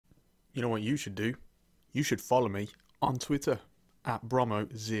You know what you should do? You should follow me on Twitter at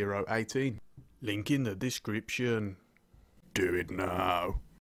Bromo018. Link in the description. Do it now.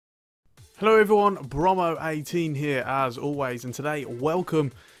 Hello everyone, Bromo18 here as always, and today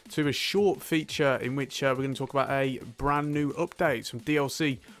welcome to a short feature in which we're going to talk about a brand new update, some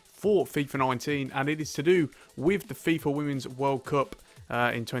DLC for FIFA 19, and it is to do with the FIFA Women's World Cup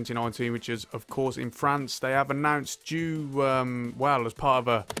in 2019, which is of course in France. They have announced well, as part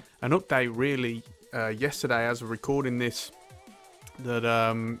of an update really yesterday as of recording this, that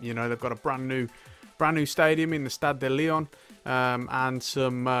you know, they've got a brand new stadium in the Stade de Lyon, and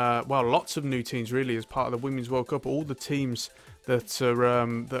some well, lots of new teams really as part of the Women's World Cup. All the teams that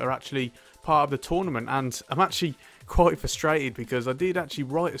are actually part of the tournament, and I'm actually quite frustrated because I did actually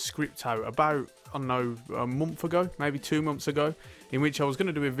write a script out about, I don't know, a month ago, maybe 2 months ago, in which I was going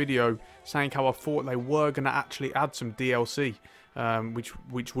to do a video saying how I thought they were going to actually add some DLC,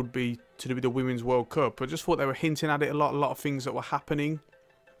 which would be to do with the Women's World Cup. I just thought they were hinting at it a lot of things that were happening,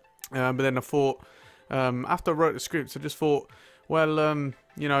 but then I thought, after I wrote the script, I just thought, well,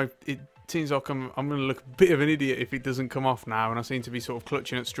 you know, it seems like I'm going to look a bit of an idiot if it doesn't come off now, and I seem to be sort of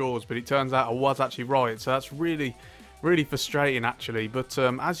clutching at straws, but it turns out I was actually right, so that's really frustrating actually. But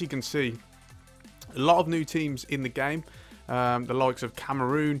as you can see, a lot of new teams in the game, the likes of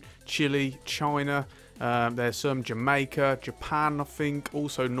Cameroon, Chile, China, there's some Jamaica, Japan, I think,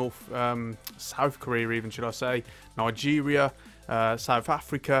 also South Korea even, should I say, Nigeria, South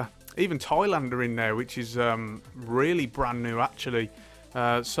Africa, even Thailand are in there, which is really brand new actually.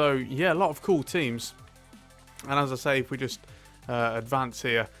 So yeah, a lot of cool teams. And as I say, if we just advance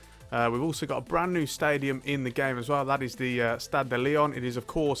here, we've also got a brand new stadium in the game as well. That is the Stade de Lyon. It is of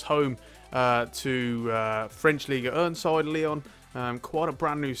course home to French Ligue 1 side Lyon. Quite a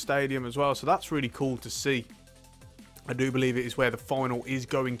brand new stadium as well, so that's really cool to see. I do believe it is where the final is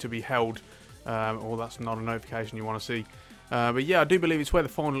going to be held, or that's not a notification you want to see. But yeah, I do believe it's where the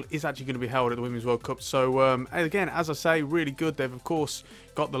final is actually going to be held at the Women's World Cup. So again, as I say, really good. They've of course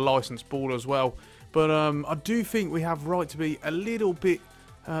got the licensed ball as well. But I do think we have right to be a little bit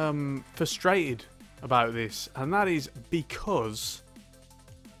frustrated about this, and that is because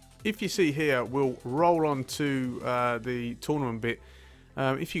if you see here, we'll roll on to the tournament bit.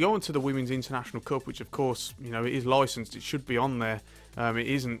 If you go onto the Women's International Cup, which of course, you know, it is licensed, it should be on there. It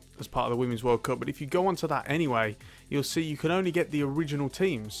isn't as part of the Women's World Cup, but if you go onto that anyway, you'll see you can only get the original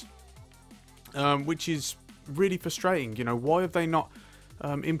teams, which is really frustrating. You know, why have they not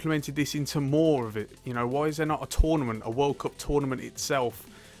implemented this into more of it? You know, why is there not a tournament, a World Cup tournament itself,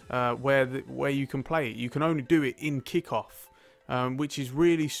 where you can play it? You can only do it in kickoff, which is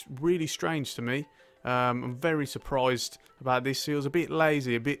really strange to me. I'm very surprised about this. It was a bit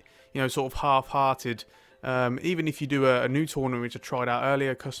lazy, a bit, you know, sort of half-hearted. Even if you do a new tournament, which I tried out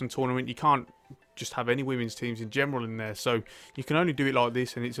earlier, a custom tournament, you can't just have any women's teams in general in there. So you can only do it like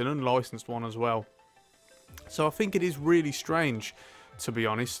this, and it's an unlicensed one as well. So I think it is really strange, to be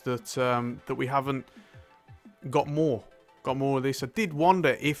honest, that that we haven't got more of this. I did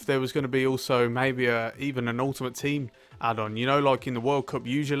wonder if there was going to be also maybe even an Ultimate Team add-on. You know, like in the World Cup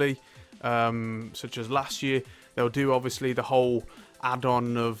usually, such as last year, they'll do obviously the whole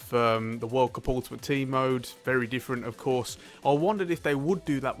add-on of the World Cup Ultimate Team mode, very different of course. I wondered if they would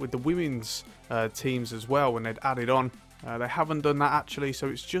do that with the women's teams as well when they'd add it on. They haven't done that actually, so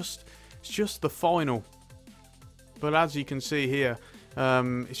it's just the final. But as you can see here,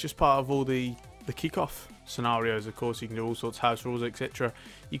 it's just part of all the kickoff scenarios. Of course, you can do all sorts of house rules, etc.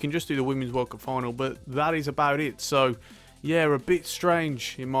 You can just do the Women's World Cup final, but that is about it. So yeah, a bit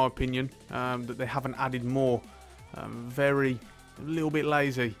strange in my opinion, that they haven't added more. A little bit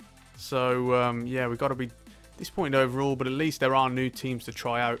lazy. So yeah, we've got to be disappointed overall, but at least there are new teams to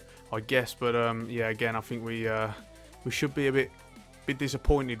try out, I guess. But yeah, again, I think we should be a bit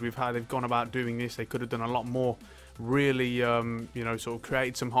disappointed with how they've gone about doing this. They could have done a lot more, really, you know, sort of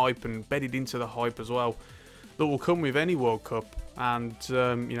created some hype and bedded into the hype as well that will come with any World Cup, and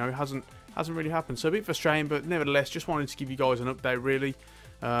you know, it hasn't really happened. So a bit frustrating, but nevertheless, just wanted to give you guys an update really.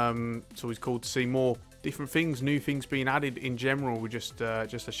 It's always cool to see more different things, new things being added in general. We're just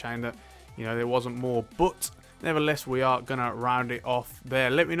a shame that, you know, there wasn't more, but nevertheless, we are gonna round it off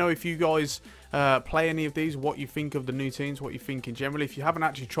there. Let me know if you guys play any of these, what you think of the new teams, what you think in general. If you haven't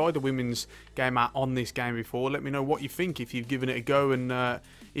actually tried the women's game out on this game before, let me know what you think, if you've given it a go, and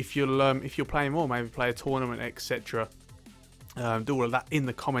if you're playing more, maybe play a tournament, etc. Do all of that in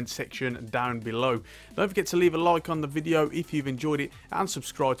the comment section down below. Don't forget to leave a like on the video if you've enjoyed it, and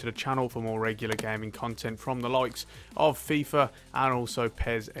subscribe to the channel for more regular gaming content from the likes of FIFA and also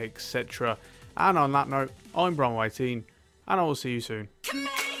PES, etc. And on that note, I'm Bromo18, and I will see you soon.